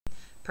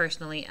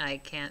personally, I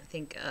can't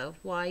think of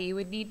why you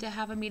would need to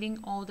have a meeting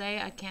all day.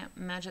 I can't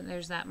imagine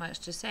there's that much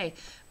to say.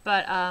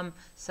 But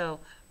so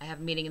I have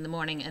a meeting in the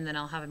morning, and then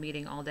I'll have a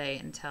meeting all day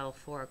until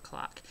 4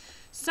 o'clock.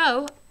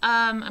 So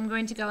I'm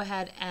going to go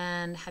ahead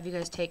and have you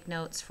guys take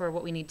notes for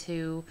what we need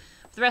to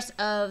for the rest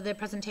of the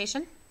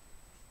presentation.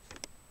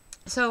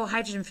 So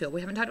hydrogen fuel.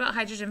 We haven't talked about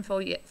hydrogen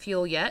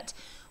fuel yet.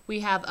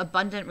 We have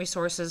abundant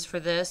resources for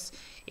this.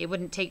 It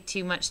wouldn't take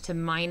too much to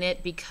mine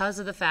it because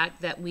of the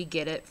fact that we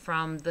get it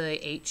from the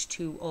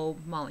H2O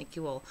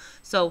molecule,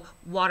 so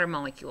water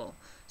molecule.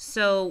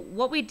 So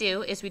what we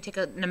do is we take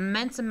an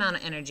immense amount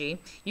of energy.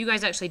 You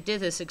guys actually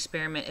did this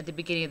experiment at the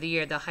beginning of the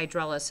year, the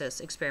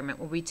hydrolysis experiment,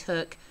 where we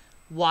took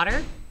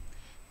water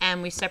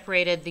and we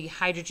separated the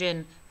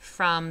hydrogen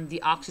from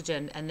the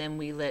oxygen, and then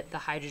we lit the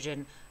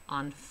hydrogen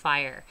on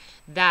fire.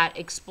 That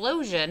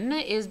explosion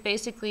is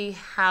basically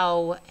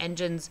how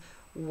engines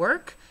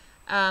work,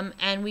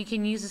 and we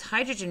can use this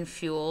hydrogen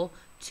fuel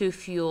to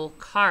fuel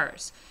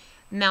cars.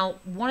 Now,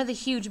 one of the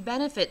huge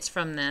benefits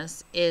from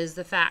this is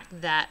the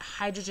fact that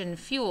hydrogen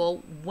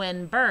fuel,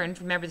 when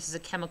burned, remember this is a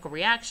chemical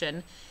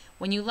reaction,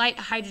 when you light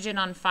hydrogen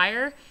on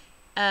fire,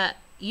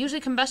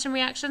 usually combustion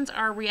reactions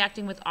are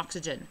reacting with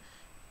oxygen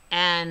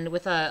and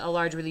with a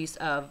large release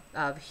of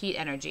heat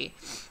energy.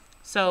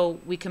 So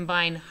we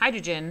combine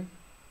hydrogen,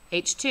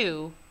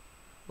 H2,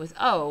 with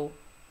O,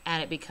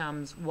 and it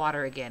becomes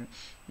water again.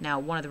 Now,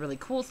 one of the really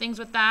cool things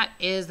with that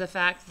is the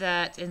fact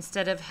that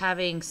instead of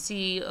having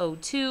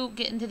CO2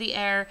 get into the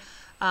air,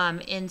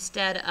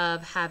 instead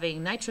of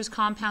having nitrous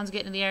compounds get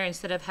into the air,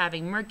 instead of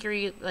having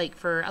mercury, like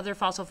for other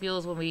fossil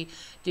fuels when we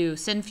do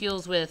syn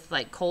fuels with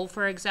like coal,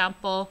 for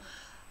example,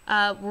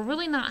 we're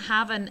really not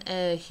having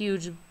a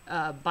huge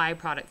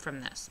byproduct from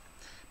this.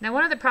 Now,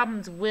 one of the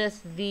problems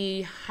with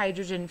the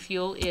hydrogen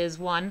fuel is,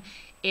 one,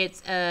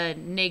 it's a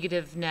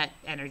negative net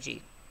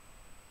energy.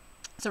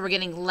 So we're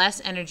getting less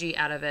energy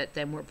out of it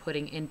than we're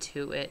putting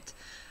into it.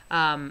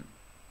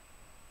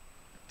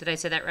 Did I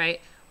say that right?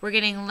 We're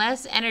getting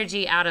less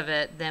energy out of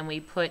it than we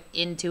put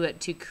into it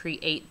to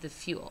create the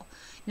fuel.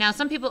 Now,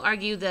 some people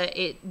argue that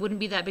it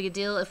wouldn't be that big a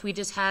deal if we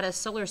just had a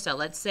solar cell.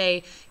 Let's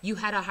say you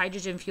had a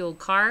hydrogen-fueled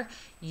car,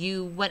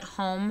 you went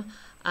home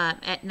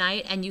at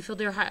night and you filled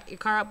your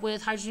car up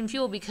with hydrogen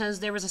fuel because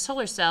there was a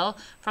solar cell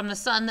from the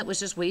sun that was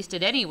just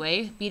wasted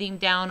anyway, beating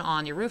down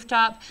on your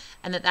rooftop,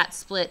 and that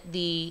split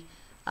the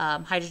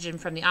hydrogen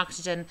from the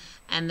oxygen,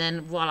 and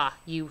then voila,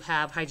 you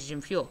have hydrogen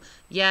fuel.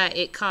 Yeah,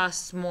 it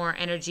costs more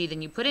energy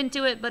than you put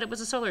into it, but it was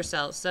a solar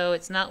cell, so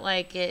it's not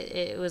like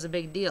it was a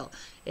big deal.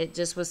 It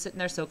just was sitting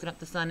there soaking up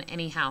the sun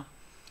anyhow.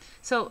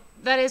 So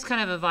that is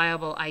kind of a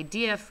viable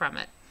idea from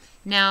it.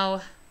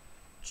 Now,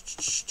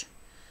 it's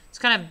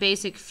kind of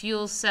basic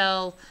fuel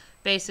cell.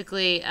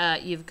 Basically,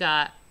 you've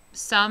got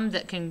some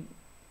that can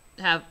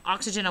have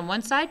oxygen on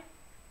one side.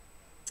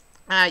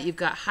 You've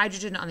got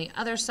hydrogen on the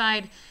other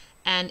side.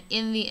 And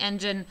in the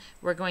engine,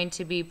 we're going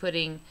to be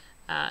putting,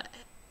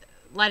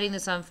 lighting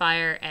this on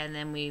fire, and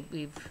then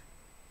we've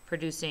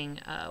producing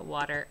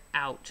water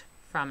out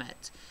from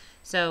it.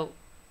 So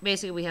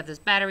basically, we have this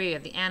battery, we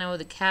have the anode,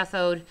 the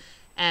cathode,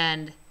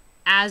 and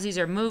as these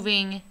are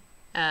moving,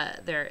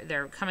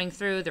 they're coming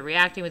through, they're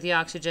reacting with the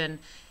oxygen,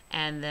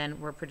 and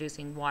then we're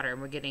producing water,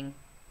 and we're getting,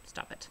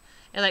 stop it,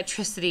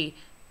 electricity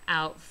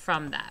out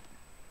from that.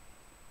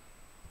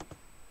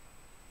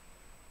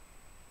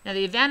 Now,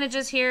 the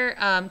advantages here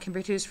can be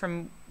produced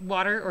from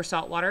water or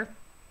salt water.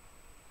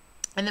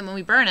 And then when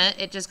we burn it,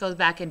 it just goes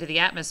back into the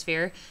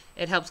atmosphere.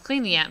 It helps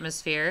clean the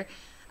atmosphere.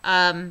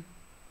 And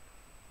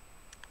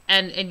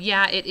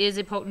yeah, it is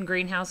a potent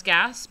greenhouse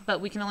gas,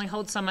 but we can only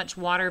hold so much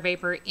water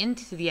vapor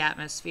into the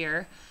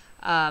atmosphere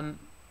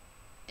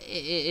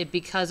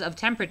because of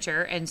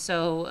temperature. And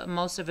so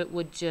most of it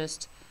would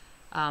just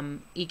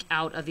eke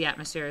out of the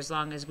atmosphere as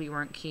long as we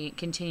weren't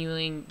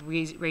continuing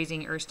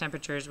raising Earth's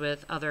temperatures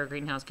with other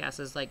greenhouse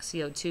gases like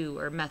CO2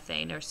 or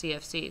methane or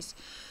CFCs.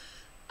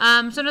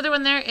 So another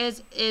one there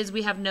is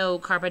we have no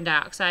carbon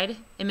dioxide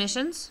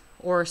emissions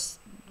or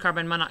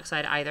carbon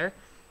monoxide either.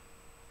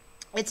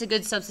 It's a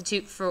good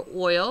substitute for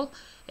oil.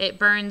 It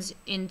burns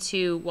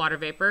into water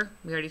vapor.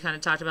 We already kind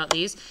of talked about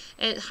these.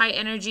 High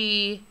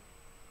energy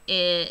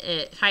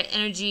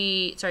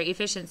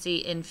efficiency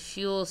in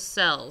fuel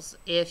cells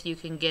if you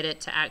can get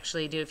it to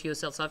actually do a fuel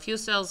cell. So a fuel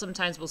cell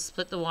sometimes will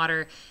split the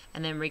water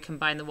and then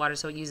recombine the water,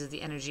 so it uses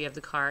the energy of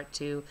the car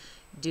to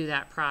do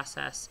that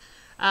process.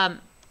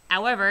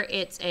 However,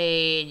 it's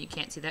you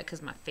can't see that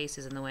because my face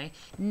is in the way,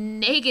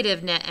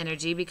 negative net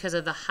energy because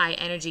of the high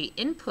energy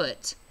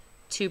input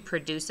to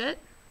produce it.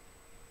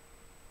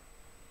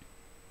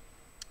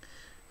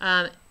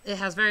 It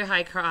has very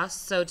high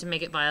costs, so to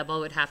make it viable,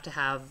 it would have to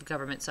have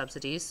government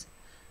subsidies.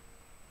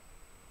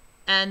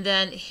 And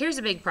then here's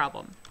a big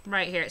problem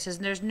right here. It says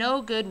there's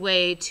no good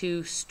way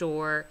to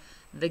store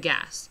the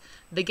gas.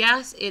 The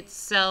gas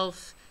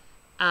itself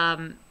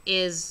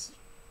is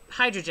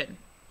hydrogen.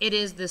 It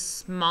is the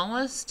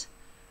smallest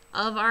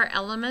of our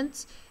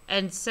elements,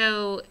 and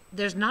so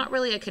there's not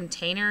really a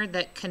container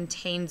that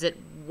contains it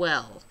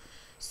well.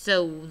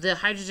 So the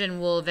hydrogen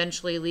will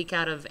eventually leak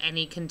out of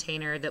any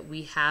container that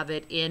we have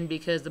it in,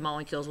 because the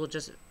molecules will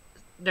just,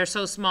 they're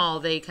so small,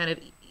 they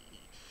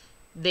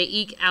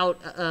eke out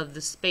of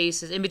the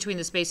spaces, in between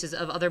the spaces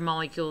of other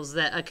molecules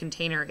that a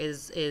container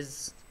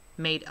is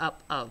made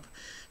up of.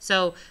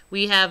 So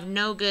we have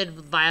no good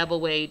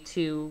viable way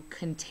to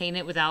contain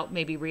it without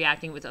maybe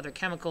reacting with other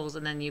chemicals,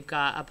 and then you've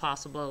got a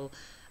possible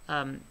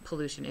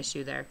pollution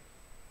issue there.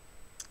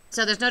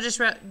 So there's no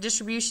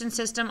distribution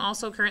system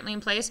also currently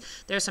in place.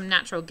 There's some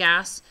natural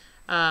gas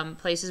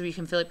places where you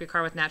can fill up your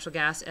car with natural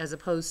gas as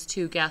opposed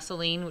to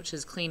gasoline, which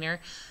is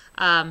cleaner.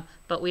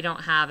 But we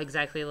don't have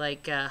exactly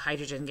like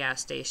hydrogen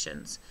gas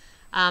stations.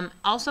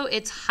 Also,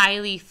 it's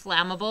highly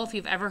flammable. If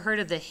you've ever heard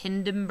of the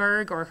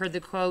Hindenburg or heard the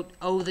quote,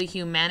 "Oh, the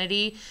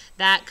humanity,"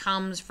 that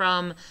comes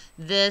from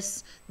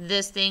this.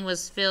 This thing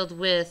was filled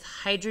with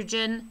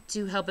hydrogen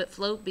to help it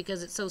float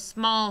because it's so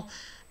small,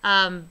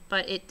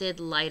 but it did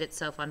light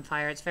itself on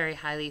fire. It's very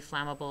highly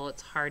flammable.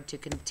 It's hard to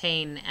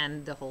contain,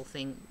 and the whole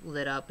thing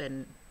lit up,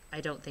 and I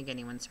don't think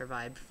anyone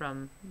survived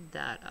from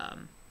that,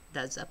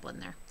 that Zeppelin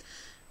there.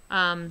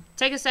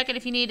 Take a second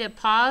if you need to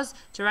pause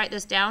to write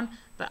this down,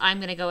 but I'm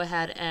going to go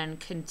ahead and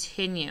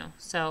continue.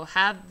 So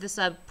have this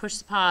push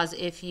the pause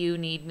if you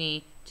need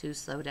me to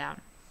slow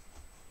down.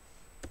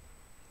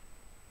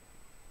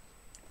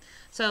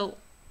 So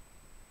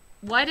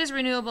why does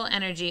renewable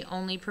energy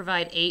only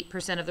provide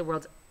 8% of the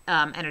world's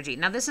energy?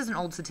 Now this is an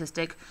old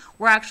statistic.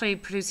 We're actually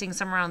producing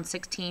somewhere around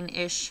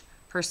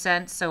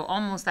 16-ish%, so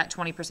almost that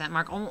 20%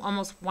 mark,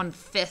 almost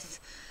 1/5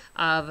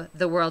 of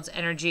the world's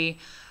energy.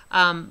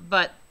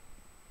 But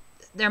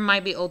there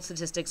might be old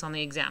statistics on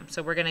the exam,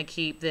 so we're going to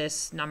keep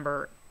this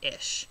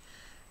number-ish.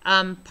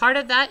 Part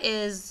of that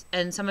is,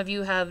 and some of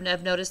you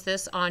have noticed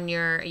this on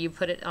your, you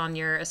put it on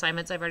your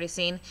assignments I've already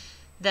seen,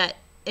 that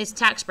it's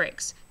tax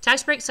breaks.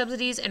 Tax break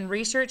subsidies and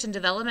research and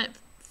development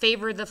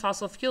favor the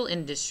fossil fuel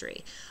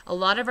industry. A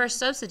lot of our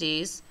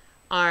subsidies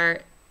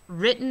are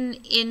written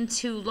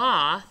into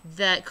law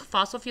that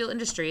fossil fuel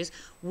industries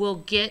will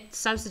get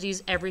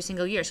subsidies every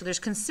single year, so there's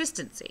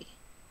consistency.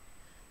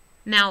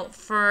 Now,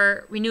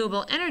 for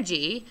renewable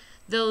energy,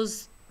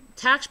 those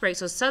tax breaks,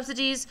 those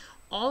subsidies,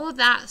 all of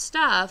that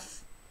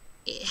stuff,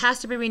 it has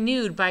to be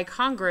renewed by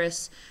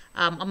Congress,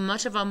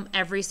 much of them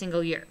every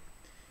single year.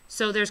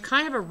 So there's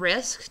kind of a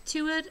risk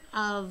to it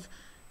of,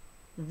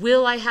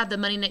 will I have the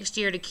money next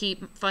year to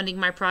keep funding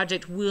my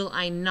project? Will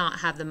I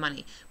not have the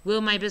money?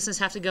 Will my business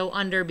have to go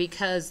under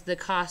because the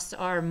costs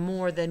are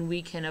more than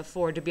we can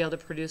afford to be able to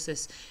produce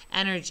this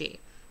energy?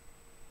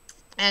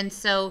 And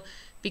so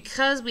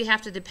because we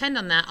have to depend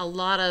on that, a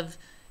lot of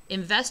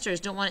investors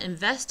don't want to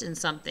invest in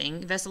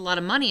something, invest a lot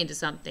of money into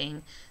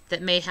something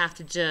that may have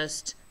to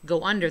just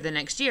go under the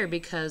next year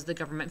because the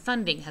government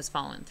funding has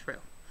fallen through.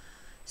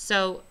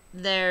 So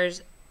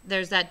there's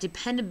that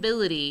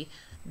dependability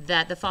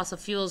that the fossil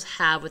fuels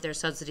have with their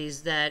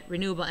subsidies that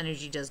renewable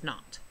energy does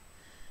not.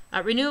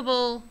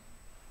 Renewable,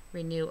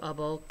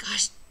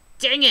 gosh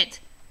dang it.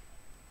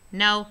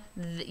 No,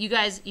 you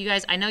guys,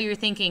 I know you're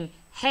thinking,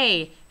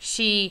 hey,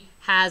 she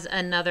has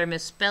another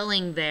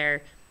misspelling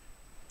there.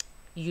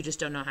 You just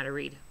don't know how to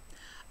read.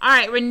 All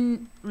right,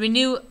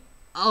 renewable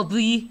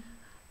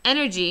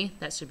energy,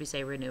 that should be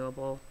say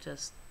renewable,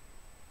 just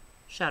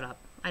shut up.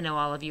 I know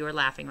all of you are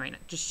laughing right now.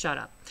 Just shut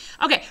up.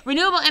 Okay,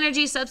 renewable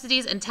energy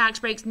subsidies and tax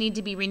breaks need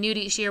to be renewed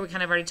each year. We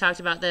kind of already talked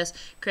about this,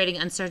 creating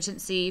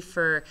uncertainty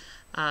for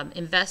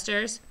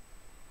investors.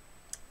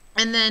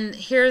 And then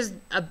here's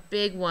a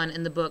big one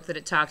in the book that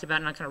it talked about.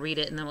 I'm not going to read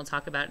it, and then we'll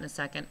talk about it in a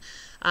second.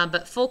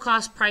 But full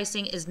cost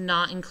pricing is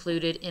not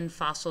included in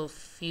fossil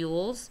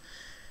fuels.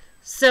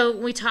 So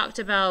we talked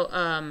about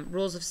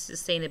rules of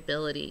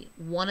sustainability.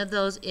 One of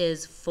those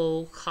is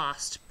full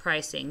cost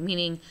pricing,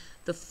 meaning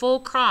the full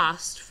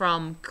cost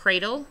from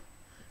cradle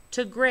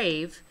to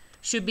grave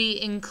should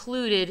be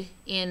included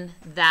in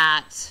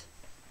that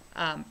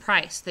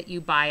price that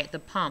you buy at the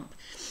pump.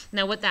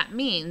 Now what that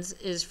means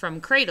is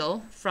from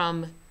cradle,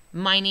 from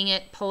mining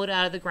it, pull it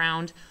out of the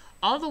ground,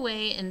 all the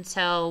way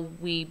until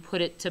we put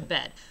it to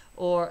bed.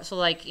 Or so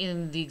like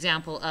in the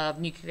example of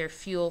nuclear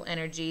fuel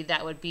energy,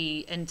 that would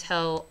be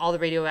until all the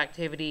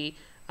radioactive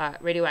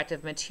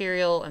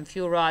material and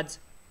fuel rods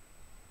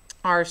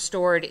are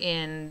stored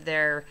in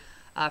their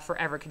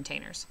forever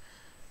containers.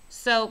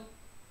 So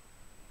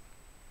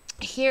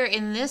here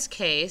in this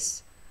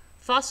case,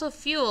 fossil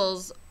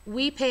fuels,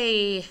 we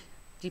pay,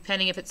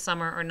 depending if it's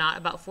summer or not,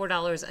 about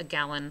 $4 a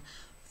gallon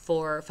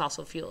for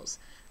fossil fuels.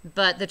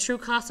 But the true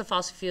cost of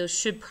fossil fuels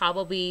should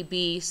probably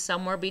be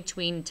somewhere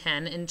between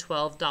 $10 and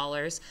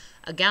 $12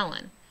 a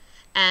gallon.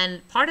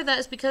 And part of that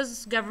is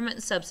because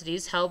government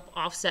subsidies help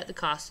offset the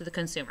cost to the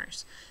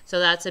consumers. So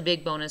that's a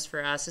big bonus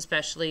for us,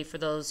 especially for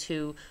those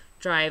who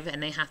drive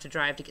and they have to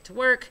drive to get to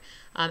work.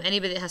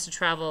 Anybody that has to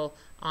travel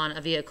on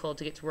a vehicle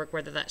to get to work,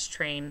 whether that's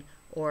train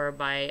or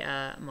by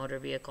a motor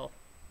vehicle.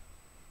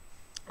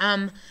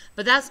 But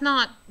that's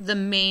not the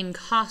main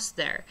cost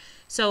there.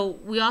 So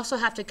we also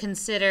have to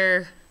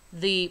consider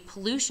the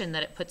pollution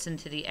that it puts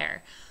into the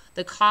air,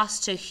 the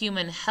cost to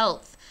human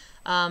health,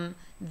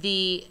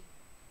 the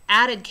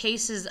added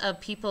cases of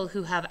people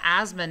who have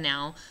asthma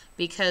now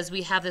because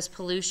we have this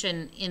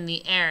pollution in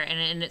the air,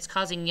 and it's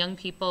causing young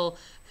people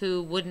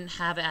who wouldn't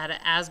have had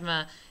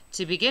asthma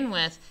to begin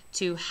with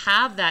to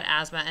have that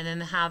asthma and then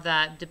have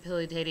that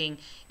debilitating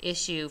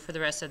issue for the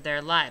rest of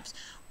their lives.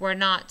 We're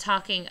not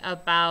talking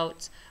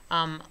about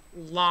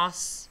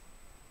loss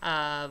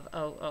of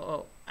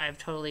I've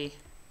totally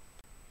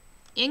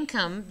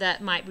income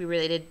that might be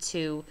related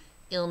to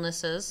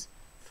illnesses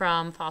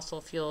from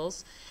fossil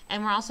fuels,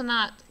 and we're also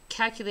not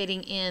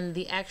calculating in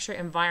the extra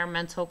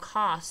environmental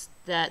costs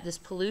that this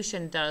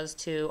pollution does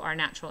to our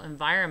natural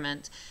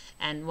environment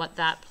and what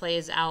that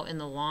plays out in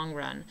the long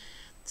run.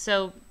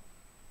 So,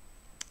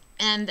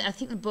 and I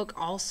think the book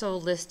also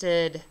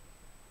listed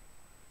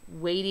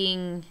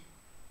waiting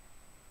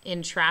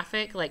in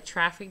traffic, like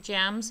traffic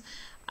jams.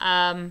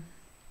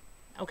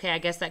 Okay, I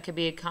guess that could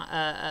be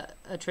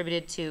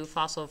attributed to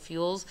fossil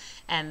fuels,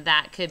 and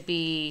that could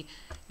be,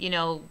 you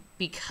know,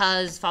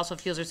 because fossil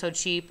fuels are so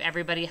cheap,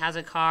 everybody has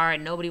a car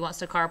and nobody wants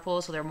to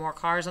carpool, so there are more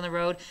cars on the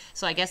road.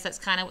 So I guess that's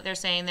kind of what they're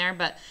saying there.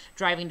 But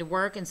driving to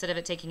work, instead of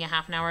it taking a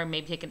half an hour,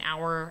 maybe take an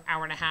hour,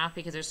 hour and a half,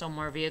 because there's so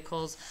more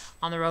vehicles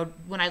on the road.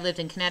 When I lived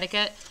in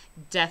Connecticut,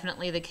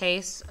 definitely the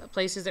case.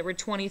 Places that were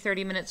 20,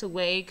 30 minutes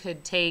away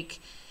could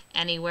take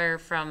anywhere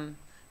from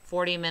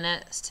 40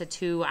 minutes to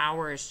 2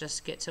 hours just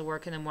to get to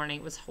work in the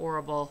morning. It was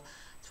horrible.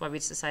 That's why we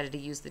decided to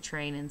use the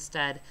train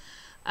instead.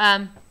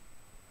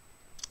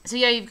 So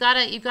yeah, you've got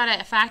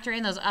to factor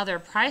in those other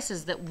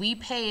prices that we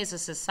pay as a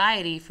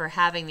society for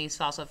having these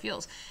fossil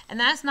fuels, and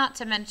that's not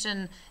to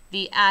mention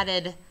the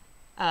added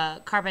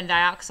carbon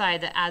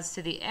dioxide that adds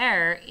to the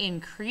air,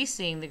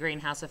 increasing the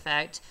greenhouse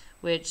effect,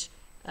 which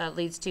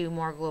leads to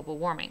more global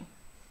warming.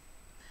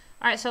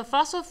 All right, so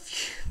fossil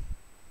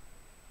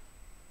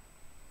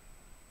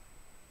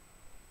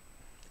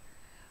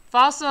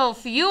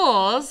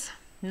fuels,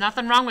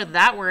 nothing wrong with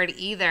that word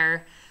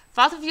either.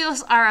 Fossil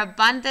fuels are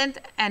abundant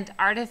and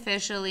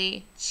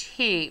artificially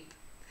cheap.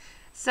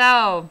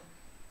 So,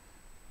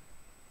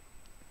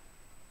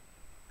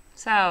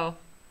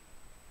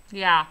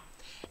 yeah.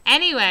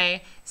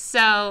 Anyway,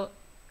 so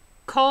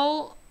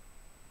coal,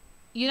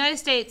 United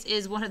States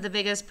is one of the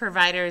biggest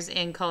providers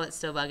in coal. It's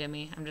still bugging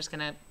me. I'm just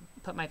going to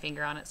put my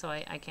finger on it so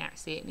I can't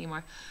see it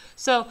anymore.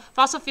 So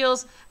fossil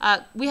fuels,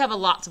 we have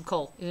lots of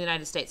coal in the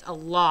United States, a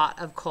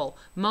lot of coal.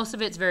 Most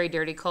of it's very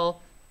dirty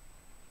coal.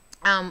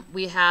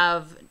 We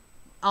have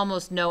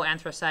almost no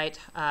anthracite,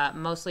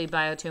 mostly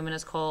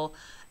bituminous coal,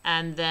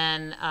 and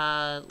then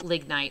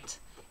lignite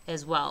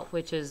as well,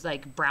 which is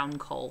like brown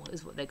coal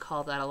is what they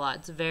call that a lot.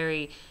 It's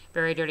very,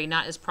 very dirty,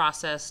 not as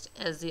processed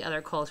as the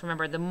other coals.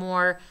 Remember, the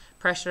more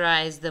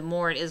pressurized, the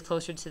more it is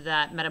closer to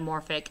that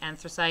metamorphic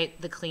anthracite,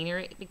 the cleaner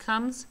it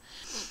becomes.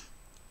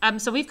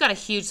 So we've got a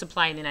huge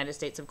supply in the United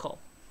States of coal.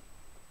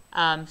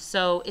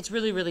 So it's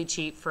really, really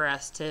cheap for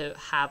us to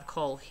have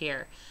coal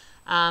here.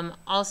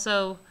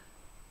 Also,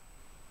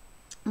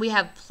 we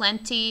have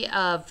plenty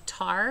of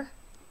tar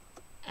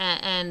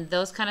and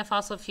those kind of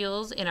fossil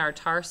fuels in our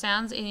tar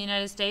sands in the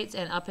United States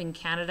and up in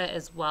Canada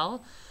as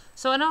well.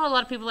 So I know a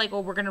lot of people are like,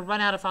 well, we're going to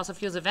run out of fossil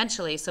fuels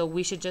eventually, so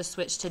we should just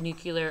switch to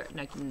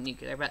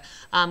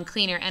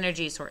cleaner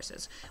energy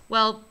sources.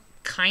 Well,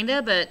 kind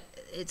of, but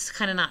it's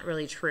kind of not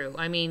really true.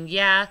 I mean,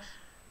 yeah,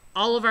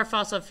 all of our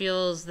fossil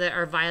fuels that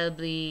are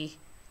viably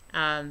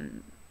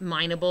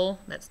mineable,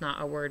 that's not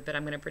a word, but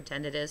I'm going to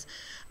pretend it is,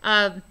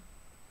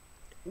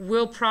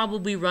 we'll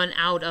probably run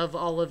out of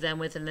all of them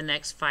within the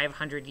next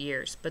 500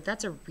 years, but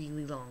that's a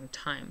really long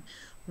time.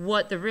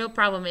 What the real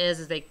problem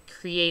is they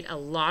create a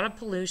lot of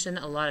pollution,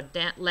 a lot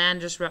of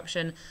land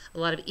disruption, a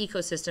lot of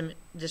ecosystem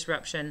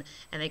disruption,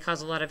 and they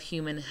cause a lot of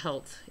human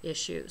health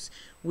issues.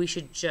 We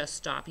should just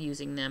stop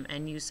using them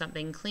and use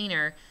something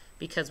cleaner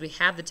because we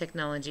have the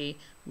technology.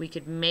 We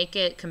could make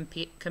it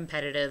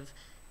competitive,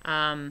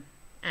 and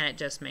it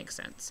just makes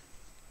sense.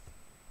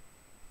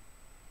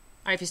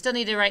 All right, if you still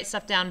need to write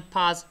stuff down,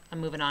 pause. I'm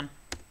moving on.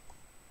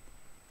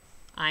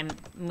 I'm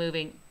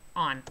moving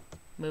on.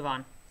 Move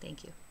on.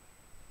 Thank you.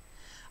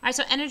 All right,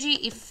 so energy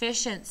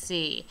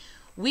efficiency.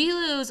 We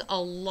lose a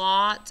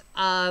lot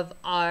of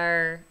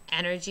our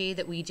energy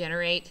that we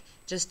generate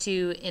just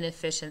to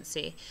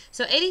inefficiency.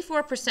 So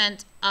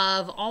 84%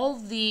 of all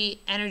the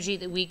energy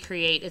that we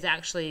create is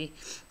actually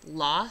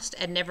lost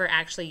and never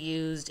actually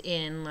used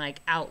in like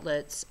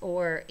outlets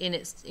or in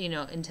its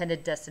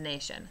intended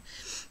destination.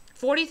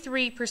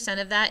 43%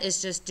 of that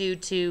is just due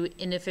to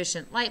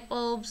inefficient light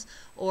bulbs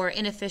or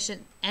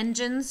inefficient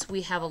engines.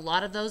 We have a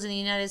lot of those in the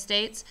United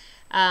States.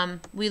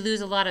 We lose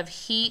a lot of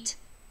heat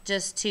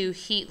just to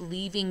heat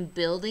leaving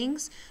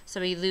buildings. So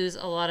we lose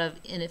a lot of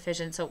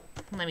inefficient. So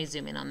let me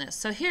zoom in on this.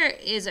 So here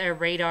is a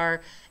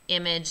radar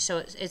image. So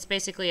it's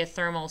basically a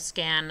thermal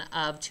scan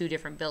of two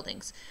different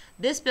buildings.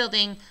 This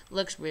building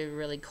looks really,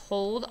 really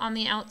cold on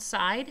the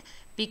outside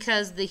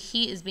because the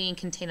heat is being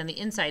contained on the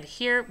inside.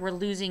 Here, we're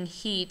losing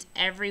heat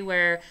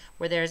everywhere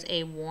where there's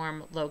a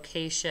warm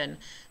location.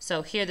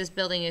 So here, this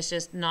building is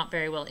just not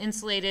very well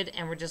insulated,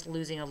 and we're just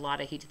losing a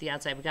lot of heat to the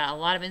outside. We got a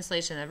lot of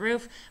insulation in the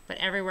roof, but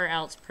everywhere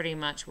else, pretty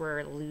much,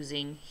 we're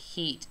losing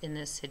heat in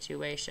this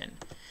situation.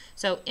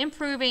 So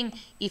improving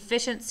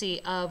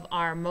efficiency of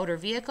our motor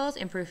vehicles,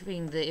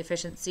 improving the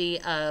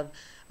efficiency of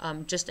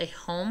just a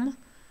home,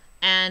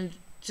 and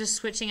just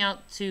switching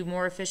out to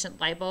more efficient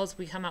light bulbs.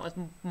 We come out with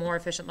more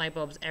efficient light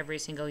bulbs every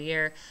single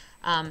year,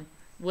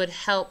 would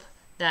help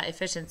that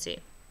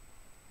efficiency.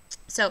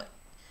 So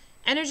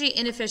energy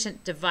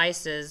inefficient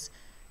devices,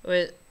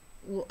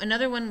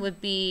 another one would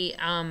be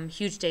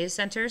huge data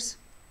centers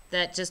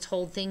that just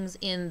hold things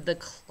in the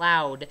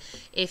cloud.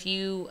 If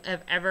you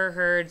have ever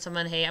heard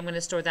someone, hey, I'm going to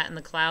store that in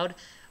the cloud,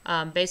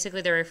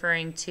 basically they're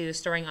referring to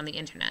storing on the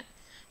internet.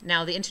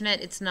 Now, the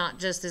internet, it's not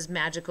just this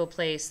magical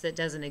place that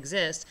doesn't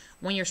exist.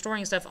 When you're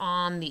storing stuff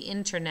on the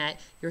internet,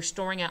 you're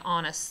storing it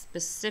on a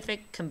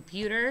specific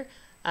computer,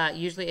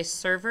 usually a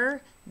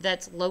server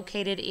that's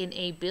located in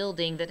a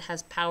building that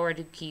has power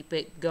to keep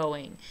it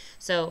going.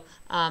 So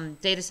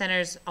data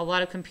centers, a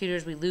lot of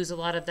computers, we lose a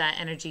lot of that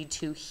energy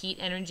to heat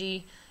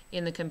energy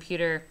in the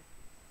computer.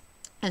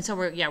 And so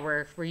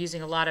we're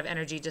using a lot of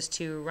energy just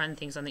to run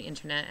things on the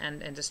internet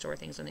and to store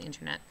things on the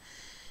internet.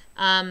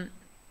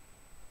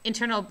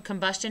 Internal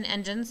combustion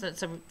engines,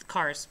 that's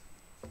cars,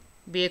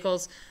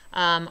 vehicles,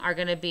 are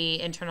going to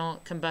be internal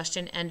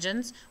combustion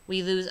engines.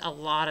 We lose a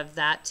lot of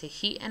that to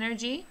heat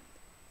energy.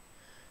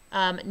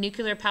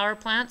 Nuclear power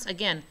plants,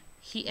 again,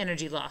 heat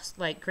energy loss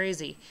like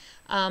crazy.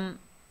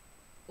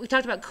 We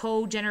talked about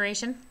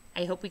cogeneration.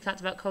 I hope we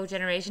talked about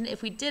cogeneration.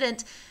 If we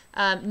didn't,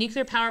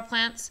 nuclear power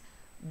plants,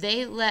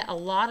 they let a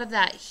lot of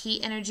that heat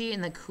energy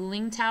in the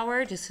cooling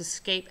tower just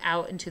escape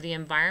out into the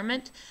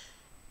environment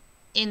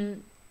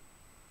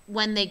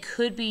when they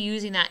could be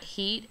using that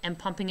heat and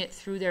pumping it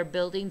through their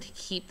building to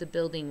keep the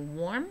building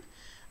warm.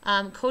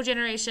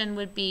 Cogeneration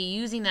would be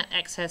using that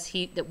excess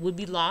heat that would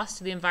be lost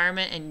to the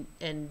environment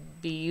and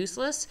be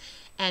useless,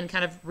 and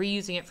kind of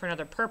reusing it for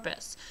another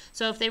purpose.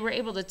 So if they were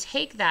able to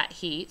take that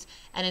heat,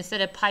 and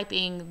instead of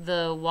piping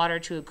the water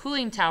to a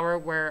cooling tower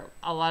where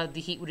a lot of the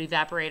heat would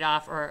evaporate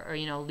off or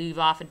leave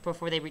off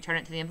before they return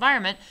it to the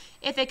environment,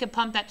 if they could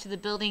pump that to the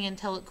building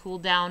until it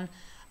cooled down,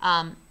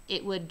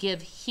 it would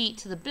give heat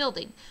to the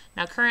building.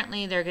 Now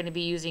currently they're going to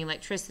be using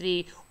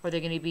electricity, or they're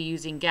going to be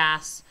using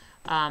gas,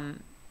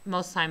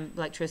 most of the time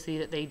electricity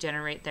that they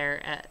generate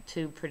there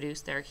to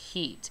produce their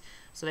heat.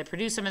 So they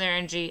produce some of their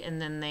energy and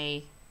then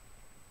they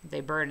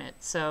burn it.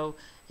 So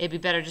it'd be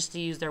better just to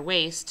use their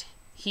waste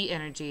heat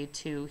energy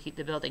to heat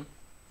the building.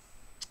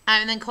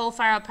 And then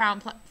coal-fired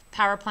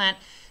power plant,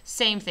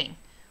 same thing.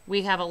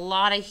 We have a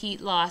lot of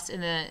heat loss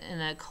in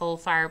a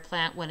coal-fired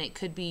plant when it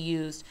could be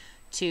used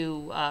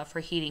for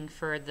heating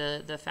for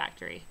the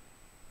factory.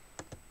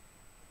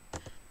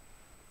 All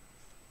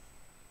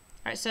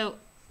right, so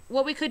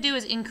what we could do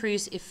is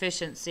increase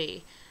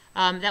efficiency.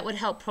 That would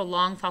help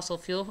prolong fossil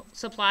fuel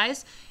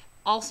supplies.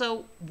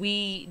 Also,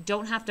 we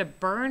don't have to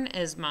burn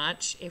as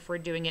much if we're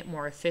doing it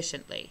more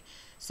efficiently.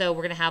 So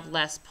we're going to have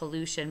less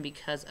pollution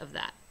because of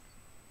that.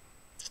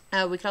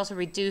 We could also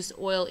reduce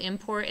oil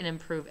import and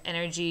improve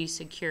energy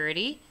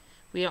security.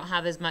 We don't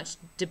have as much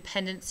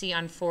dependency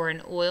on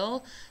foreign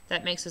oil.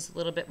 That makes us a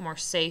little bit more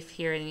safe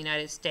here in the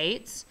United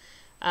States.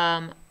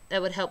 That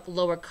would help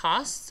lower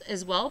costs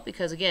as well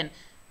because, again,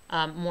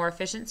 more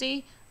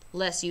efficiency,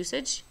 less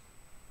usage,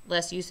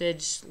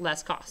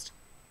 less cost.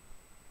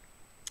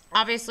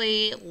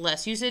 Obviously,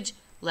 less usage,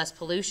 less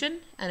pollution,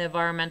 and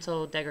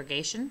environmental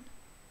degradation.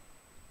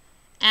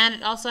 And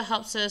it also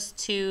helps us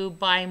to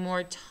buy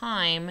more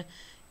time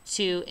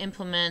to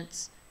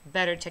implement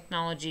better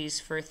technologies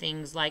for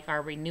things like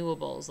our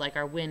renewables, like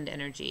our wind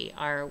energy,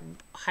 our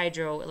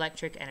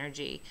hydroelectric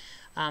energy,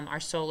 our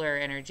solar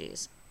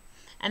energies.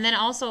 And then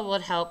also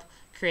would help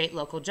create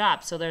local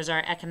jobs. So there's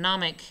our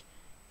economic,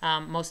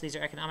 most of these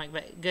are economic,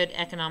 but good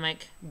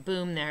economic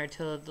boom there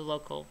to the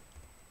local.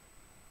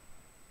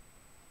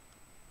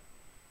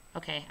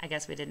 Okay, I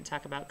guess we didn't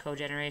talk about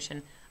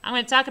cogeneration. I'm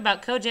going to talk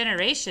about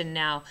cogeneration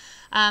now.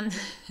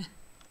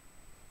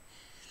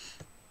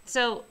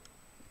 So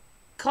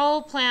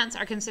coal plants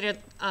are considered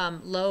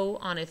low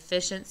on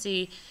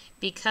efficiency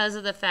because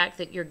of the fact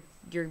that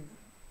you're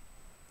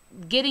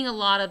getting a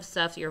lot of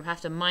stuff. You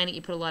have to mine it.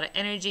 You put a lot of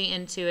energy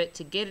into it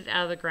to get it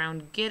out of the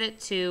ground, get it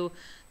to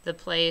the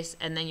place,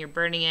 and then you're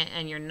burning it,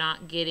 and you're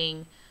not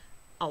getting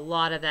a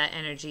lot of that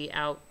energy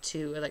out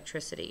to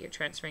electricity. You're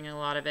transferring a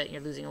lot of it, and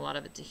you're losing a lot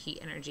of it to heat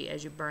energy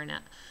as you burn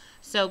it.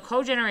 So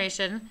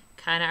cogeneration,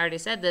 kind of already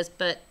said this,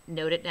 but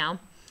note it now,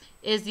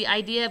 is the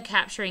idea of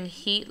capturing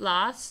heat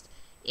lost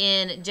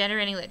in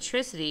generating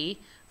electricity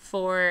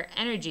for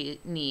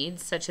energy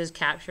needs, such as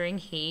capturing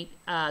heat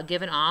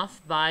given off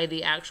by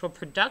the actual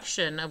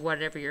production of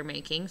whatever you're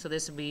making. So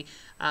this would be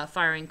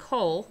firing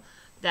coal.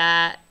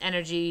 That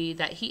energy,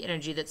 that heat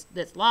energy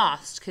that's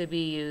lost, could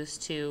be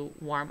used to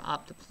warm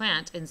up the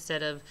plant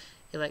instead of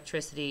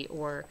electricity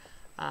or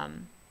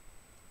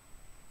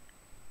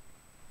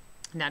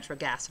natural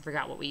gas. I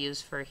forgot what we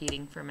use for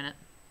heating for a minute.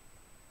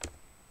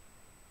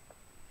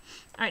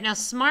 All right, now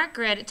smart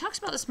grid. It talks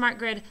about the smart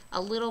grid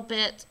a little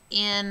bit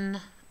in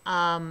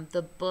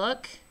the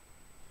book,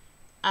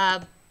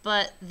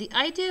 but the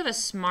idea of a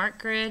smart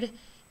grid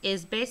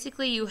is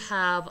basically you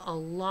have a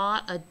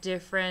lot of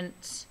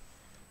different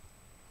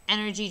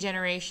energy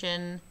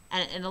generation,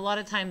 and a lot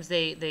of times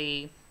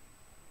they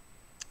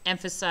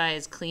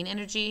emphasize clean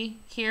energy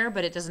here,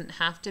 but it doesn't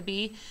have to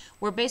be,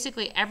 where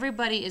basically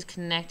everybody is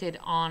connected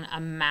on a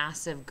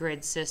massive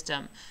grid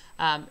system.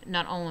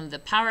 Not only the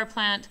power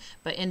plant,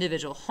 but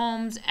individual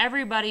homes.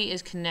 Everybody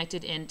is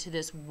connected into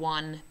this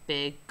one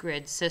big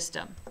grid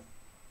system.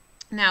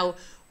 Now,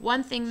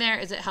 one thing there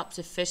is it helps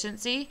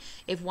efficiency.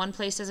 If one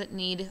place doesn't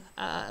need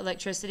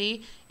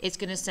electricity, it's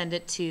going to send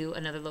it to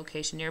another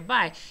location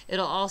nearby.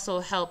 It'll also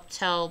help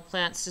tell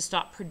plants to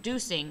stop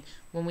producing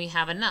when we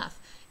have enough.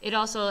 It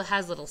also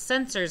has little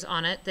sensors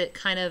on it that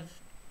kind of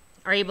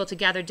are able to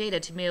gather data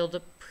to be able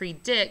to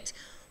predict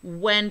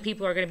when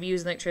people are going to be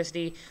using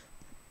electricity,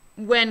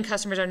 when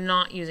customers are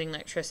not using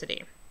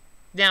electricity.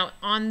 Now,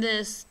 on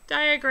this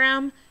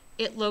diagram,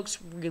 it looks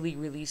really,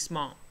 really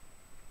small.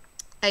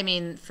 I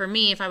mean, for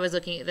me, if I was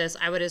looking at this,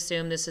 I would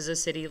assume this is a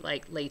city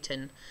like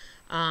Layton,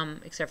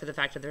 except for the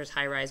fact that there's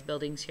high-rise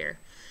buildings here.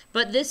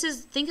 But this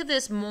is, think of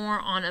this more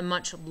on a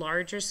much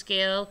larger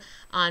scale,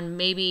 on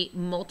maybe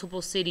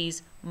multiple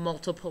cities,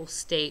 multiple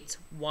states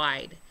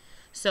wide.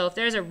 So if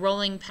there's a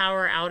rolling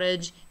power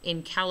outage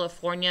in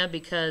California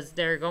because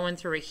they're going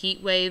through a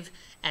heat wave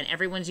and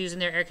everyone's using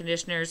their air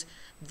conditioners,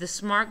 the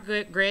smart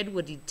grid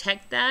would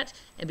detect that,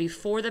 and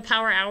before the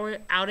power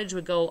outage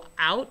would go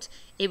out,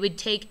 it would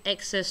take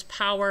excess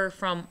power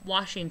from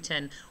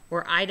Washington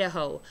or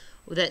Idaho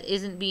that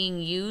isn't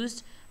being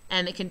used,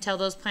 and it can tell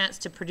those plants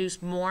to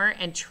produce more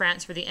and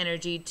transfer the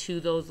energy to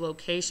those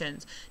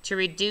locations to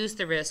reduce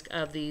the risk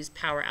of these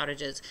power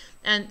outages.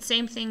 And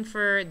same thing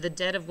for the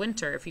dead of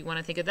winter, if you want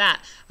to think of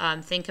that.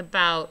 Think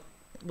about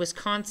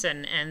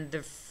Wisconsin and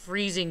the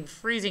freezing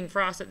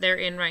frost that they're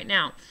in right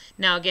now.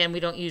 Now, again, we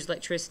don't use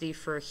electricity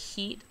for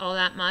heat all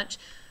that much,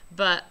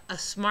 but a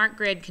smart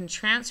grid can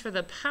transfer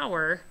the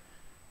power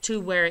to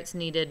where it's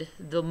needed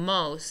the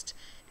most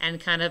and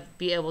kind of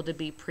be able to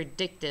be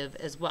predictive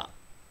as well.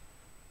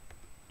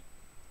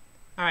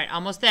 All right,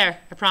 almost there.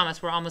 I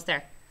promise, we're almost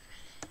there.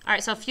 All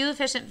right, so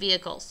fuel-efficient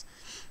vehicles.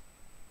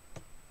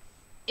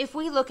 If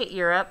we look at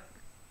Europe,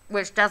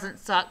 which doesn't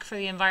suck for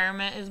the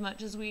environment as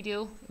much as we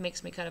do, it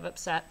makes me kind of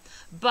upset,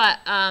 but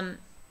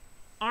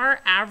our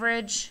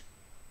average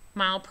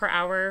mile per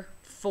hour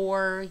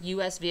for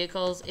U.S.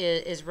 vehicles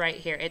is right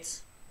here.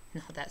 It's,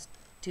 no, that's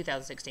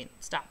 2016.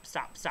 Stop.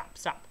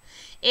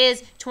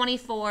 Is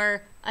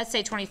 24, let's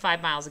say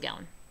 25 miles a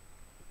gallon.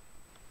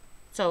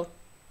 So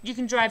you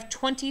can drive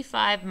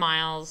 25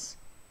 miles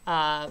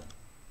per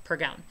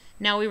gallon.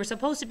 Now, we were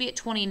supposed to be at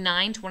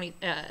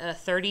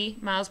 30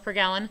 miles per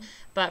gallon,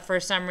 but for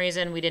some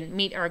reason we didn't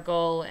meet our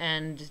goal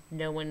and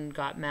no one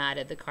got mad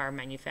at the car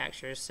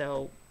manufacturers,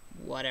 so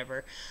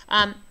whatever.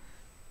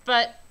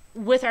 But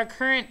with our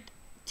current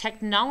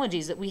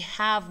technologies that we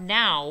have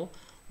now,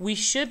 we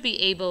should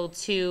be able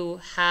to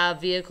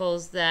have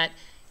vehicles that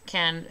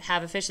can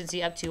have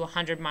efficiency up to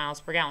 100 miles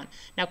per gallon.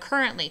 Now,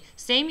 currently,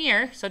 same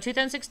year, so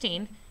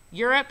 2016,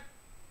 Europe,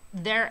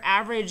 their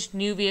average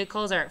new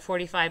vehicles are at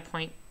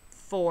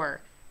 45.4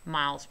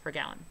 miles per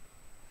gallon.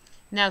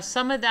 Now,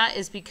 some of that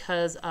is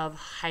because of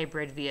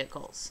hybrid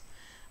vehicles.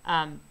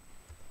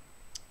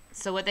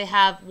 So what they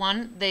have,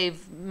 one,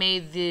 they've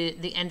made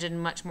the engine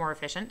much more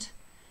efficient.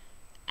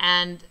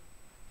 And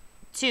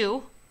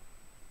two,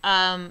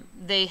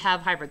 they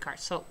have hybrid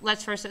cars. So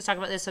let's talk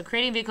about this. So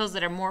creating vehicles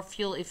that are more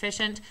fuel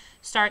efficient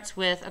starts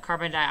with a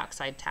carbon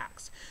dioxide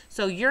tax.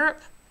 So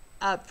Europe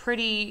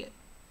pretty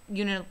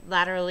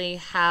unilaterally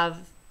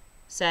have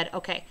said,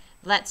 okay,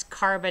 let's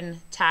carbon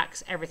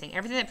tax everything.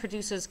 Everything that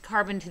produces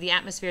carbon to the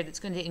atmosphere that's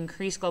going to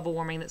increase global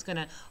warming, that's going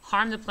to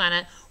harm the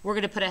planet, we're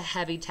going to put a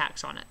heavy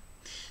tax on it.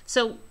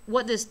 So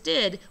what this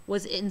did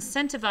was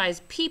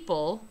incentivize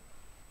people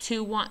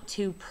to want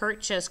to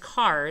purchase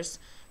cars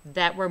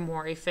that were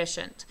more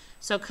efficient.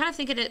 So kind of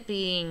think of it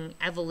being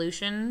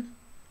evolution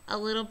a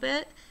little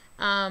bit.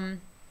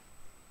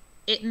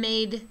 It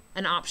made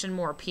an option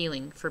more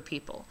appealing for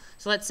people.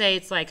 So let's say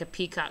it's like a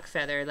peacock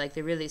feather, like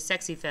the really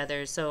sexy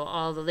feathers. So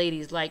all the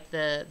ladies like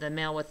the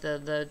male with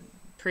the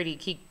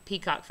pretty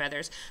peacock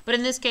feathers. But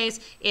in this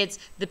case, it's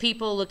the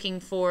people looking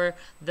for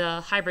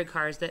the hybrid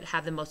cars that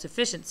have the most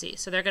efficiency.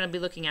 So they're going to be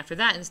looking after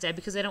that instead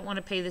because they don't want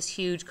to pay this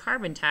huge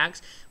carbon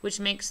tax, which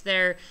makes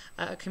their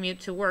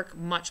commute to work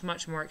much,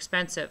 much more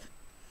expensive.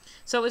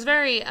 So it was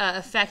very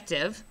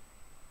effective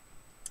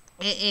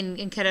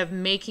in kind of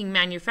making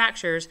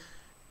manufacturers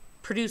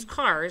produce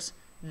cars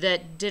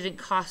that didn't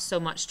cost so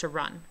much to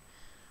run.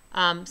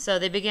 So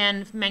they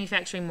began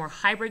manufacturing more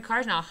hybrid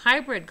cars. Now, a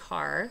hybrid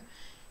car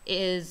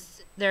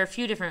is, there are a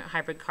few different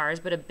hybrid cars,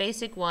 but a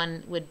basic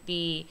one would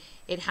be,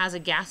 it has a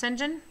gas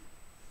engine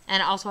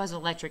and it also has an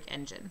electric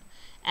engine.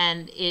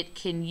 And it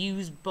can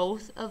use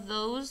both of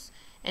those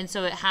and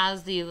so it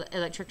has the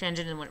electric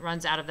engine, and when it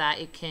runs out of that,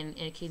 it can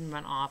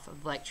run off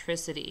of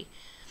electricity.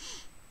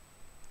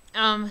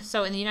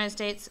 So in the United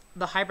States,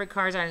 the hybrid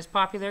cars aren't as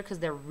popular because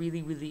they're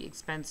really, really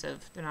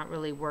expensive. They're not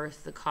really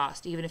worth the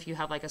cost. Even if you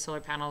have like a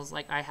solar panels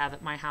like I have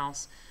at my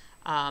house,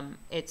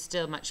 it's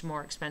still much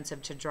more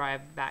expensive to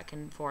drive back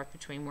and forth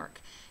between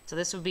work. So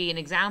this would be an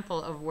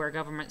example of where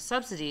government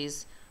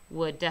subsidies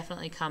would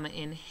definitely come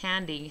in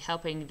handy,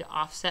 helping to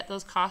offset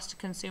those costs to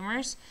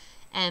consumers,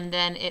 and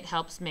then it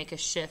helps make a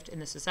shift in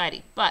the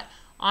society. But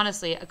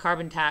honestly, a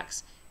carbon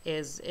tax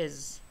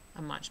is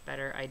a much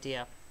better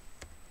idea.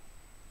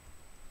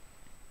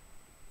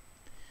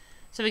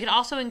 So we could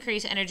also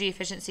increase energy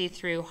efficiency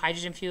through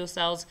hydrogen fuel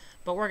cells,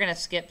 but we're going to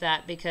skip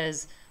that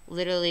because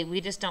literally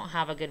we just don't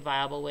have a good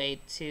viable way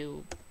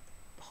to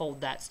hold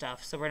that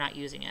stuff, so we're not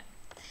using it.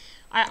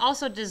 I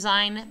also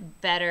design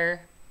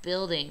better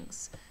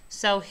buildings.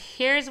 So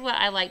here's what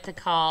I like to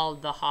call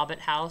the Hobbit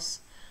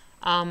house.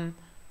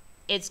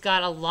 It's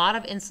got a lot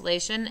of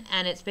insulation,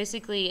 and it's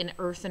basically an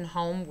earthen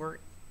home where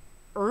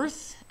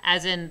Earth,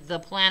 as in the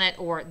planet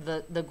or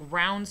the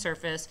ground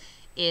surface,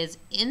 is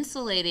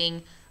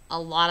insulating a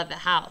lot of the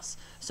house.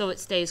 So it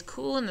stays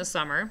cool in the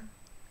summer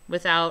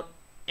without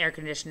air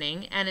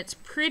conditioning, and it's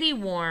pretty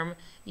warm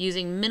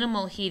using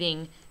minimal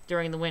heating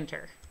during the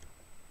winter.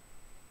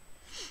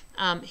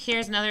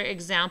 Here's another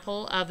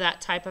example of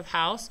that type of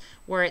house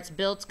where it's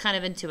built kind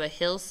of into a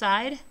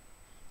hillside.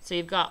 So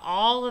you've got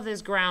all of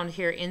this ground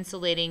here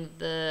insulating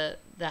the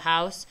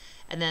house,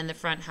 and then the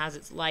front has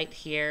its light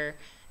here,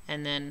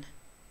 and then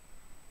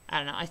I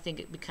don't know, I think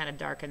it'd be kind of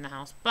dark in the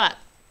house, but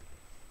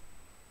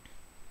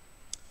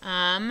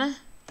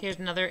here's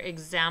another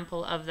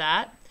example of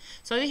that.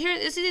 So here,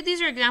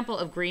 these are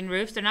examples of green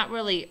roofs. They're not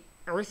really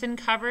earthen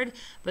covered,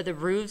 but the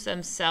roofs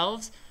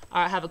themselves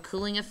have a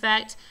cooling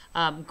effect.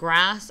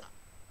 Grass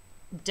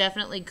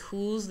definitely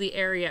cools the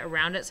area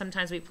around it.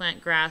 Sometimes we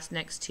plant grass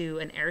next to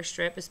an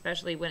airstrip,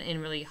 especially when in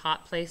really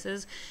hot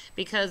places,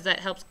 because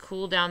that helps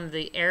cool down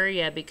the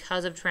area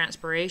because of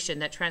transpiration.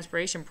 That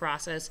transpiration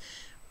process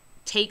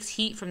takes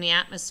heat from the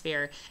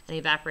atmosphere and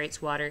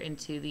evaporates water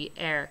into the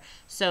air.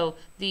 So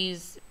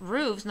these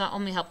roofs not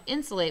only help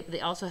insulate, but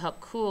they also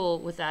help cool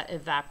with that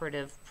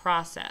evaporative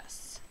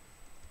process.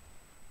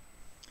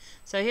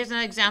 So here's an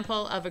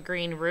example of a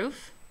green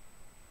roof.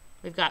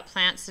 We've got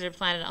plants that are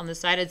planted on the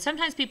side, and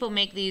sometimes people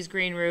make these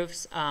green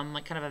roofs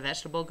like kind of a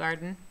vegetable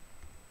garden.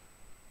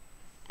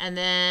 And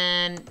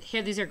then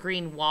here, these are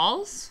green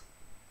walls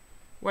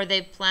where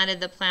they've planted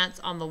the plants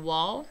on the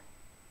wall.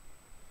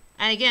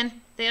 And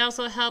again, they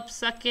also help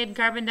suck in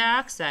carbon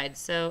dioxide,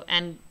 so,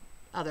 and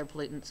other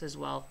pollutants as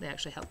well. They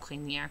actually help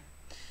clean the air.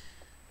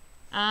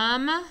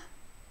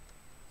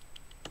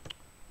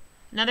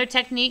 Another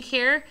technique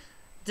here,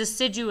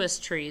 deciduous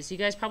trees. You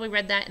guys probably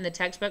read that in the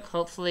textbook.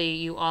 Hopefully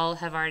you all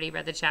have already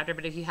read the chapter,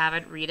 but if you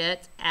haven't, read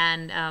it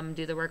and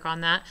do the work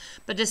on that.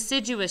 But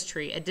deciduous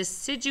tree. A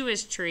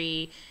deciduous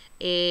tree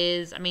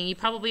is, I mean, you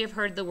probably have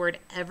heard the word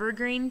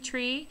evergreen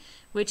tree,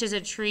 which is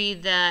a tree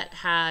that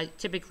has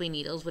typically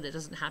needles, but it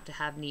doesn't have to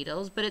have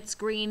needles, but it's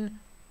green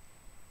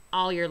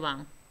all year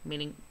long,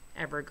 meaning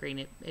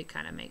evergreen, it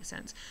kind of makes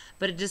sense.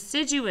 But a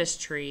deciduous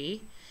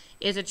tree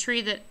is a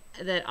tree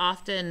that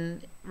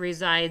often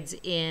resides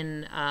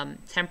in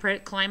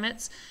temperate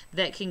climates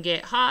that can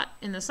get hot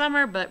in the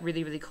summer, but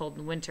really, really cold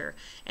in the winter.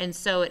 And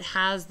so it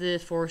has the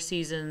 4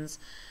 seasons,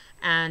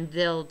 and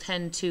they'll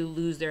tend to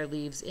lose their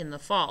leaves in the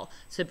fall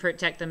to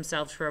protect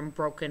themselves from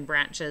broken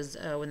branches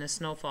when the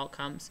snowfall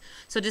comes.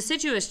 So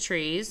deciduous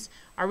trees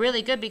are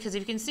really good because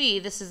if you can see,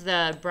 this is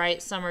the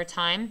bright summer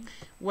time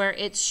where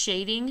it's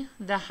shading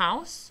the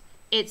house.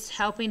 It's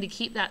helping to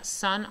keep that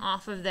sun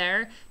off of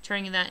there,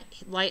 turning that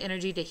light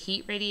energy to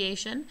heat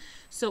radiation.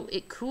 So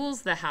it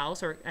cools the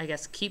house, or I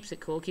guess keeps it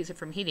cool, keeps it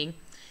from heating.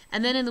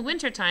 And then in the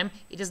winter time,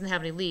 it doesn't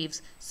have any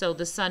leaves, so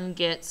the sun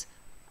gets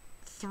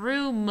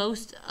through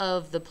most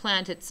of the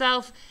plant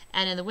itself,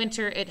 and in the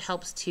winter it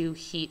helps to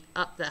heat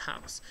up the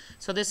house.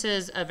 So this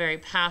is a very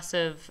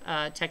passive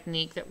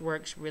technique that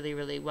works really,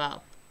 really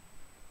well.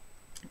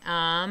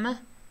 Let's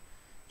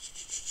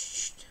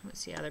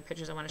see other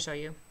pictures I want to show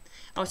you.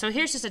 Oh, so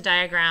here's just a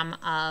diagram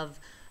of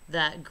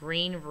that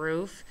green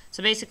roof.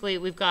 So basically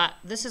we've got,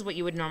 this is what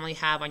you would normally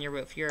have on your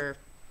roof, your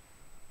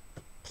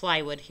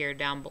plywood here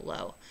down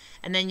below.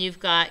 And then you've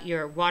got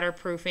your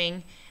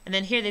waterproofing, and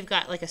then here they've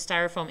got like a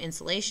styrofoam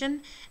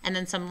insulation, and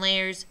then some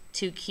layers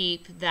to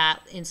keep that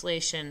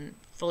insulation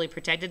fully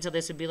protected. So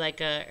this would be like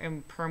a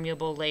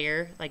impermeable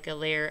layer, like a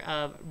layer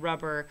of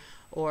rubber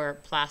or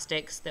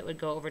plastics that would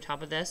go over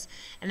top of this.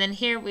 And then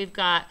here we've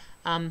got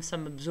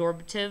some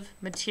absorptive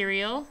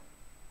material,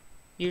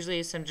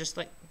 usually some just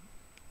like,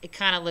 it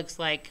kind of looks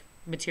like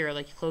material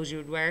like clothes you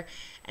would wear.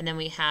 And then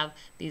we have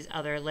these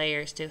other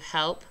layers to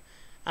help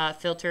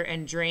filter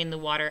and drain the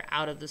water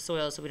out of the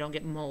soil so we don't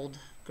get mold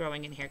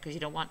growing in here, because you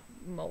don't want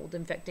mold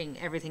infecting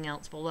everything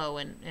else below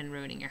and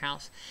ruining your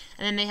house.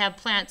 And then they have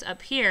plants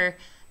up here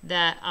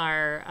that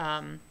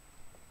are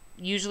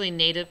usually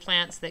native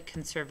plants that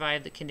can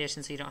survive the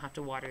conditions, so you don't have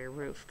to water your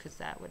roof, because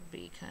that would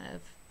be kind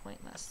of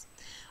pointless.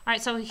 All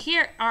right, so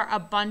here are a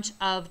bunch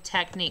of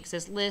techniques.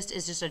 This list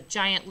is just a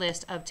giant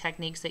list of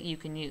techniques that you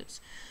can use.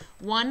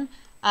 One,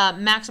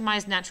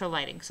 maximize natural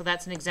lighting. So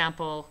that's an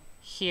example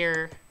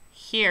here,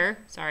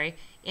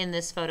 in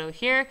this photo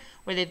here,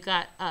 where they've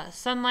got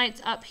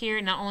sunlight up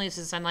here. Not only is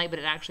it sunlight, but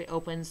it actually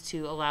opens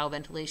to allow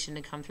ventilation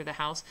to come through the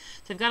house.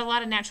 So they've got a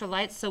lot of natural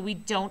lights, so we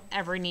don't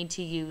ever need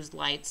to use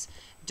lights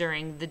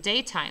during the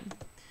daytime.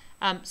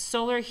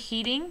 Solar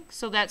heating,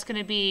 so that's going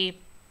to be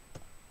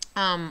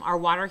our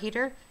water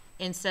heater.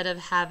 Instead of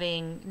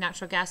having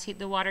natural gas heat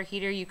the water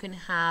heater, you can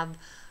have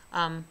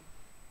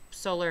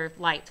solar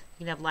light.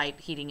 You can have light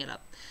heating it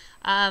up.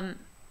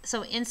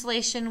 So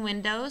insulation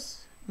windows.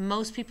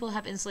 Most people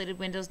have insulated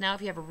windows now.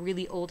 If you have a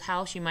really old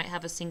house, you might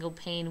have a single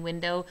pane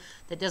window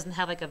that doesn't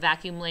have like a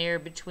vacuum layer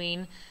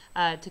between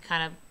to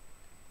kind of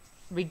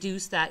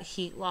reduce that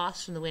heat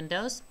loss from the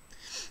windows.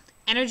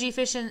 Energy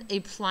efficient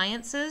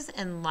appliances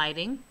and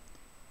lighting.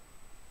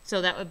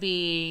 So that would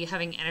be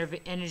having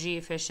energy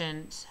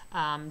efficient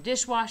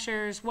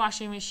dishwashers,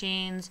 washing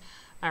machines,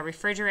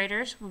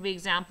 refrigerators would be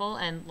example,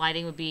 and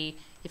lighting would be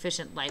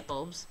efficient light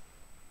bulbs.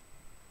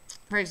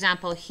 For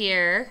example,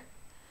 here,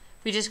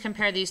 if we just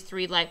compare these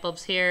 3 light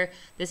bulbs here,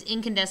 this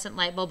incandescent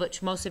light bulb,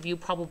 which most of you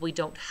probably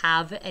don't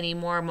have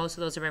anymore, most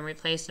of those have been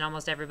replaced in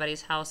almost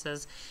everybody's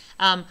houses.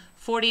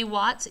 40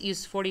 watts, it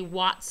used 40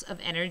 watts of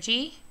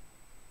energy.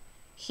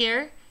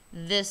 Here,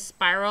 this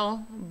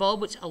spiral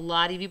bulb, which a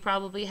lot of you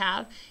probably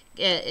have,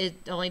 it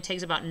only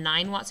takes about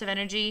 9 watts of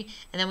energy.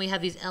 And then we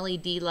have these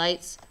LED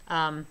lights.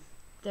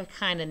 They're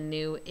kind of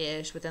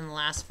new-ish within the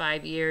last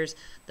 5 years.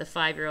 The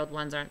 5-year-old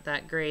ones aren't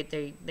that great.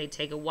 They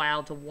take a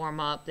while to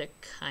warm up. They're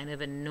kind of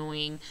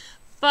annoying.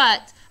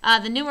 But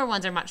the newer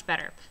ones are much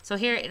better. So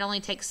here it only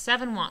takes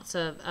 7 watts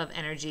of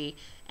energy,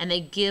 and they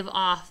give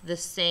off the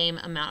same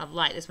amount of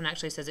light. This one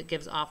actually says it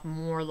gives off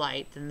more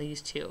light than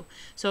these two.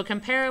 So a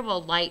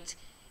comparable light,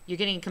 you're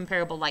getting a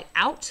comparable light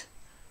out,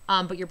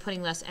 but you're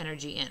putting less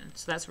energy in.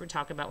 So that's what we're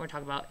talking about. We're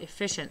talking about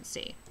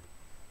efficiency.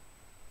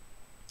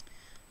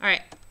 All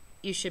right,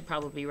 you should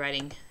probably be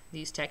writing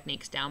these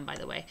techniques down, by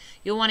the way.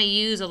 You'll want to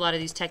use a lot of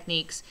these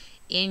techniques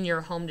in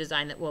your home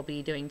design that we'll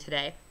be doing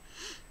today.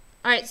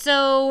 All right,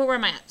 so where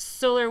am I at?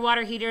 Solar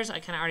water heaters. I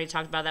kind of already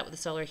talked about that with the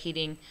solar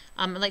heating.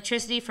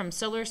 Electricity from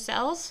solar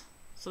cells.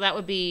 So that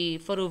would be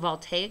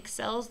photovoltaic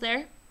cells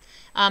there.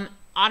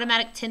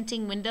 Automatic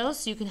tinting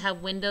windows, so you can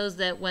have windows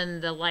that when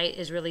the light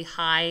is really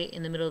high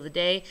in the middle of the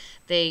day,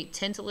 they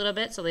tint a little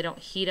bit so they don't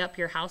heat up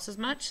your house as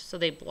much, so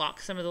they block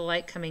some of the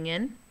light coming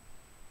in.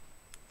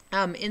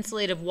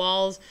 Insulative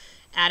walls,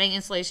 adding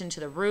insulation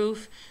to the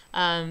roof,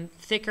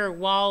 thicker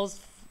walls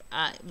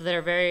that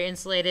are very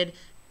insulated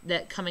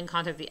that come in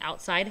contact with the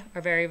outside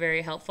are very,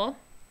 very helpful.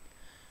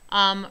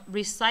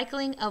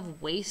 Recycling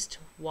of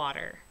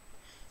wastewater.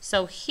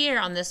 So here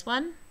on this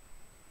one,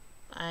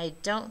 I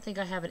don't think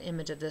I have an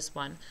image of this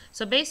one.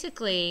 So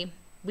basically,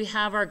 we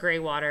have our gray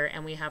water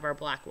and we have our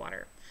black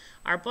water.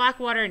 Our black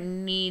water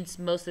needs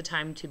most of the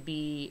time to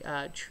be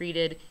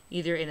treated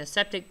either in a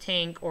septic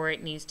tank, or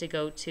it needs to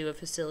go to a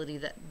facility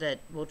that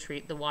will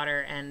treat the water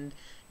and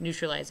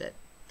neutralize it.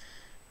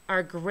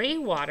 Our gray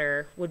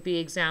water would be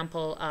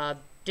example of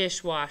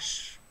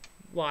dishwash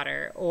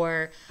water,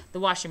 or the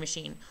washing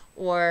machine,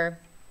 or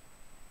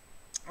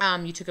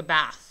you took a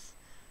bath.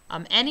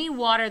 Any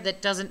water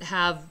that doesn't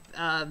have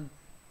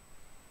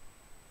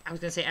I was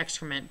going to say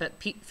excrement, but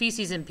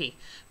feces and pee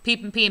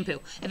and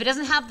poo. If it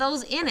doesn't have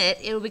those in it,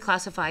 it will be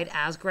classified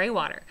as gray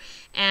water.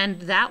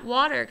 And that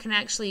water can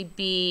actually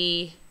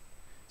be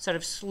sort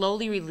of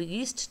slowly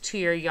released to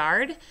your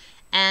yard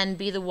and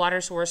be the water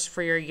source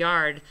for your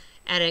yard.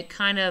 And it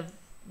kind of,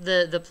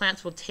 the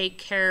plants will take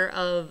care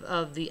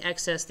of the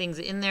excess things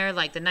in there,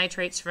 like the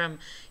nitrates from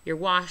your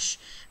wash,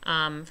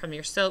 from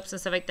your soaps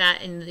and stuff like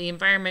that, and the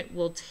environment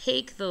will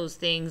take those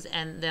things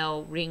and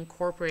they'll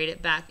reincorporate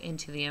it back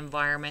into the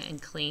environment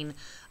and clean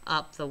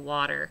up the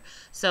water.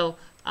 So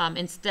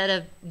instead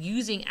of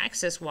using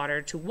excess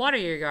water to water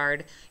your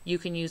yard, you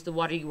can use the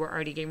water you were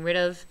already getting rid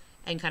of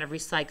and kind of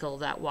recycle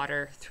that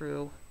water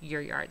through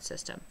your yard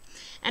system.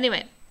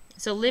 Anyway,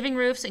 so living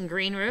roofs and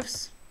green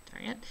roofs.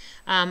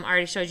 I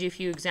already showed you a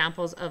few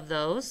examples of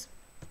those.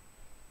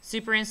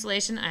 Super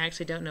insulation, I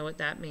actually don't know what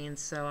that means,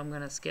 so I'm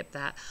going to skip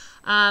that.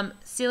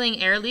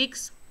 Sealing air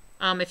leaks.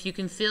 If you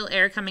can feel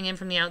air coming in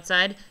from the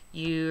outside,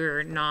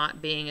 you're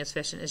not being as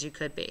efficient as you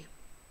could be.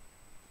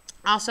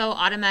 Also,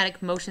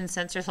 automatic motion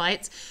sensor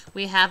lights.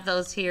 We have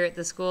those here at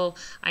the school.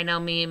 I know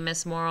me and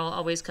Miss Morrill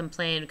always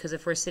complain because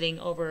if we're sitting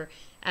over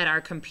at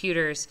our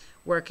computers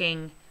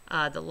working,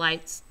 the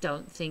lights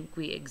don't think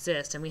we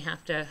exist, and we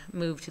have to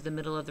move to the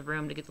middle of the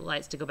room to get the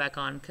lights to go back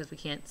on because we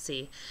can't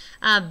see.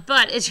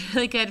 But it's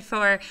really good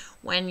for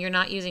when you're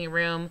not using a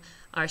room,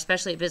 or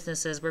especially at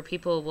businesses where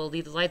people will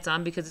leave the lights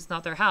on because it's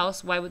not their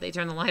house. Why would they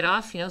turn the light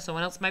off? You know,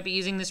 someone else might be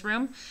using this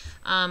room.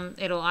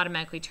 It'll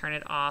automatically turn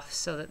it off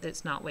so that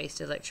it's not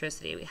wasted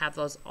electricity. We have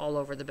those all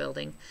over the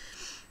building.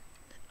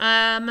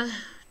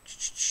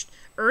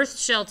 earth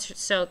shelter,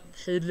 so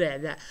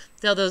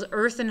those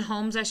earthen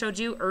homes I showed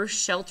you, earth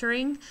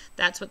sheltering,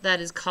 that's what that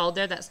is called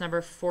there. That's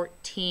number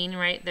 14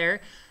 right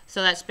there.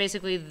 So that's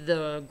basically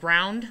the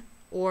ground.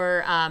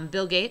 Or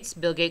Bill Gates.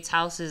 Bill Gates'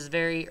 house is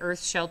very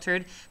earth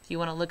sheltered. If you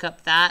want to look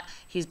up that,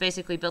 he's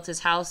basically built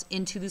his house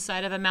into the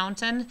side of a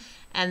mountain,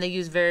 and they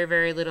use very,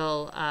 very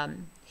little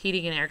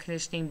heating and air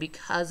conditioning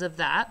because of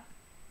that.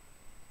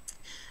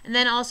 And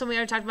then also we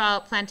already talked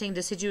about planting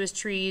deciduous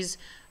trees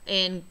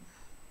in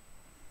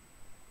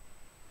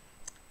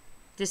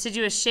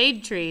deciduous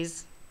shade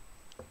trees.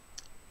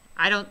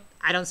 I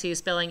don't see a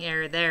spelling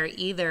error there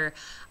either.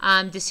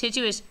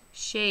 Deciduous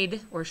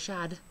shade or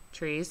shad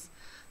trees.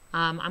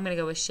 I'm going to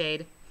go with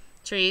shade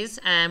trees,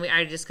 and we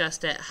already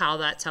discussed it, how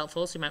that's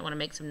helpful, so you might want to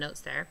make some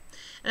notes there.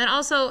 And then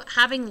also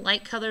having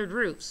light-colored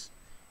roofs.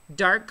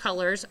 Dark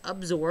colors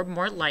absorb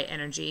more light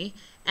energy,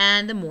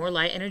 and the more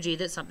light energy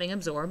that something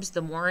absorbs,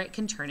 the more it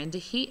can turn into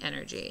heat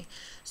energy.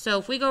 So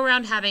if we go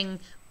around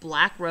having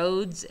black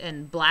roads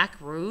and black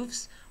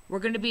roofs, we're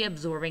going to be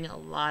absorbing a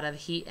lot of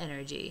heat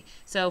energy.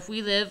 So if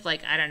we live,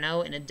 like, I don't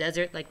know, in a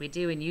desert like we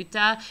do in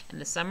Utah, and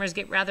the summers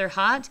get rather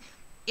hot,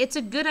 it's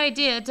a good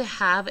idea to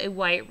have a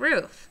white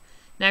roof.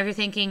 Now, if you're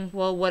thinking,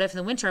 well, what if in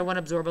the winter I want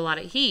to absorb a lot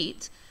of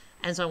heat,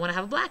 and so I want to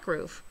have a black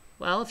roof?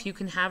 Well, if you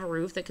can have a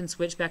roof that can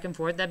switch back and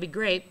forth, that'd be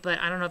great, but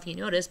I don't know if you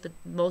noticed, but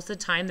most of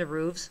the time the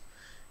roofs,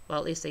 well,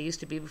 at least they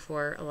used to be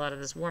before a lot of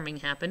this warming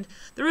happened,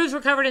 the roofs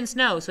were covered in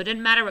snow, so it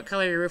didn't matter what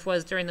color your roof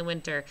was during the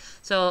winter.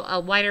 So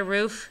a whiter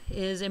roof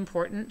is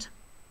important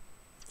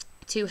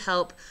to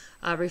help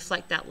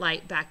reflect that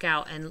light back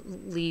out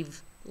and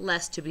leave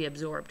less to be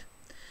absorbed.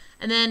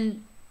 And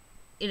then,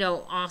 you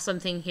know, awesome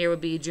thing here would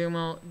be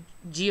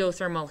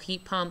geothermal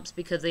heat pumps,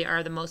 because they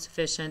are the most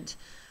efficient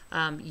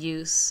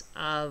use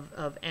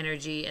of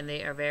energy, and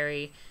they are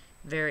very,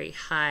 very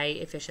high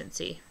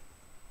efficiency.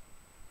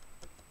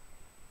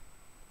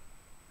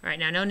 All right,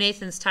 now I know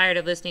Nathan's tired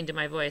of listening to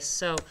my voice,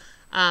 so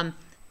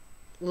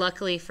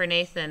luckily for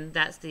Nathan,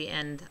 that's the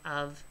end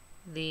of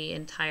the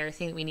entire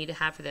thing that we need to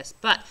have for this.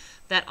 But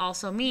that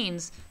also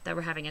means that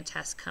we're having a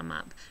test come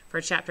up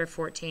for chapter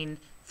 14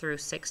 through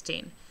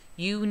 16.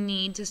 You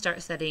need to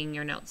start studying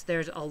your notes.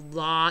 There's a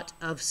lot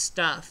of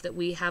stuff that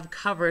we have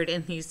covered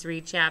in these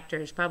 3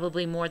 chapters,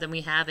 probably more than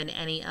we have in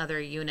any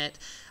other unit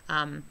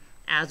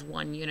as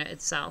one unit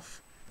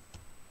itself.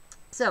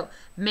 So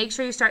make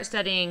sure you start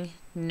studying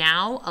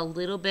now, a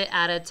little bit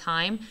at a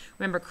time.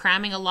 Remember,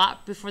 cramming a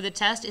lot before the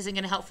test isn't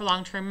going to help for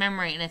long-term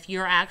memory. And if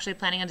you're actually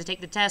planning on to take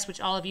the test, which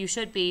all of you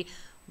should be,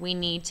 we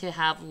need to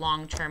have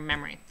long-term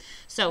memory.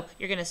 So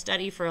you're going to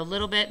study for a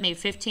little bit, maybe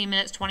 15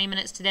 minutes, 20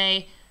 minutes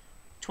today,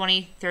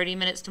 20, 30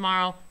 minutes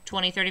tomorrow,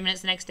 20, 30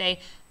 minutes the next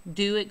day.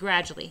 Do it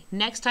gradually.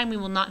 Next time we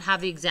will not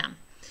have the exam.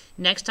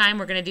 Next time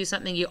we're going to do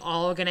something you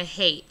all are going to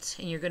hate,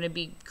 and you're going to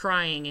be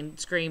crying and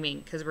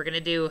screaming, because we're going to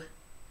do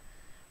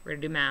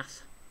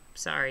math.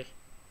 Sorry.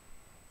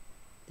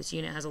 This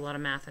unit has a lot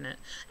of math in it.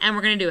 And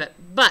we're going to do it.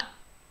 But,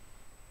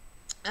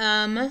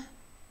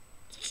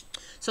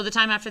 so the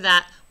time after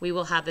that, we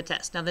will have the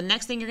test. Now, the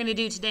next thing you're going to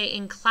do today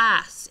in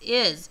class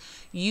is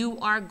you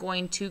are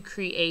going to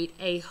create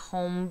a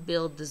home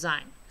build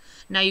design.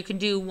 Now, you can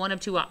do one of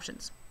 2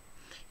 options.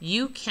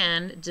 You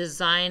can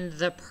design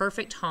the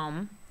perfect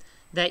home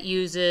that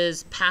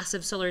uses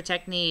passive solar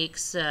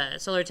techniques,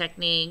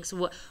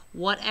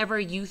 whatever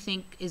you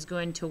think is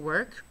going to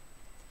work.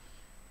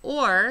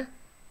 Or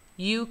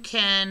you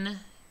can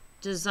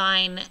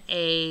design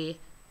a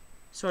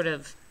sort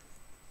of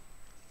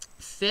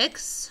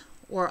fix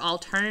or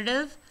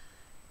alternative,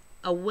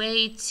 a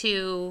way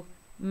to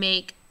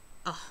make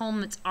a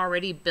home that's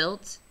already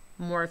built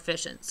more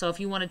efficient. So if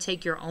you want to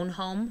take your own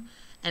home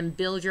and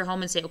build your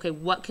home and say, okay,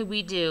 what could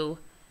we do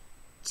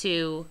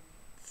to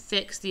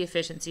fix the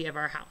efficiency of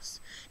our house?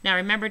 Now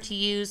remember to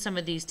use some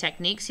of these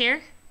techniques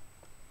here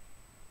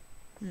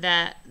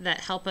that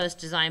help us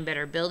design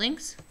better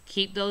buildings.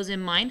 Keep those in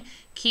mind.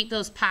 Keep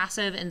those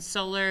passive and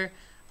solar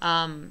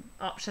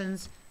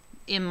options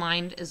in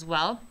mind as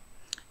well.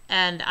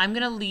 And I'm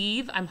going to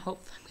leave. I'm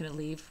going to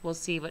leave. We'll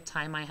see what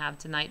time I have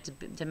tonight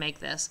to make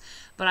this.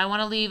 But I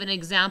want to leave an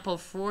example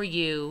for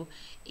you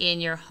in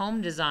your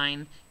home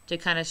design to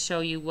kind of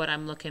show you what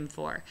I'm looking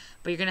for.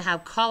 But you're going to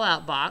have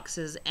call-out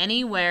boxes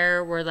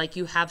anywhere where like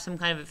you have some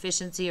kind of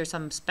efficiency or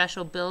some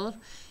special build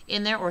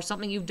in there, or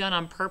something you've done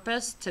on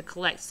purpose to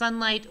collect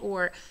sunlight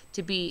or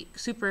to be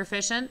super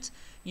efficient.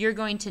 You're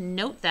going to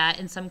note that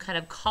in some kind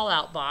of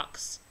call-out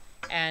box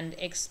and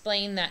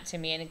explain that to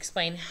me, and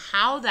explain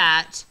how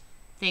that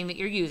thing that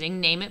you're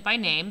using, name it by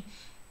name,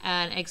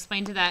 and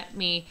explain to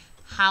me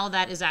how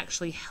that is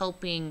actually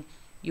helping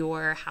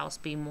your house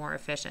be more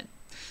efficient.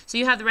 So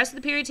you have the rest of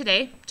the period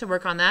today to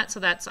work on that. So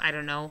that's, I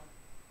don't know,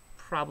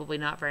 probably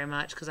not very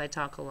much because I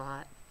talk a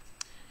lot.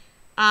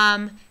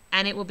 And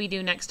it will be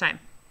due next time.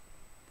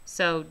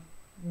 So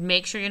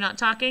make sure you're not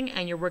talking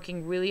and you're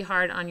working really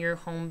hard on your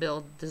home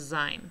build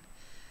design.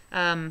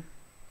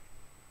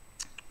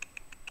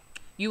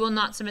 You will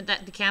not submit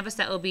that to Canvas.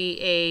 That will be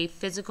a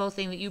physical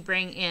thing that you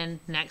bring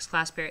in next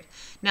class period.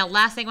 Now,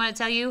 last thing I want to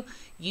tell you,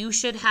 you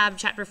should have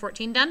chapter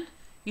 14 done.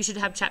 You should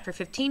have chapter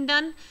 15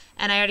 done.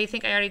 And I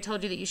already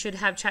told you that you should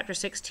have chapter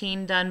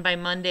 16 done by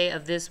Monday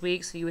of this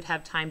week, so you would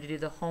have time to do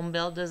the home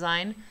build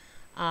design.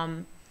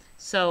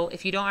 So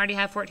if you don't already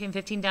have 14 and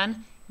 15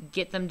 done,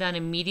 get them done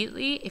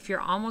immediately. If you're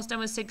almost done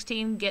with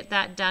 16, get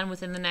that done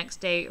within the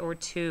next day or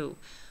two.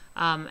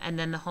 And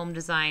then the home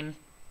design,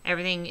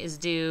 everything is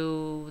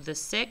due the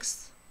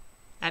 6th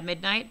at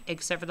midnight,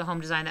 except for the home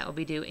design that will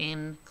be due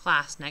in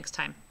class next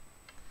time.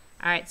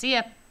 All right, see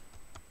ya.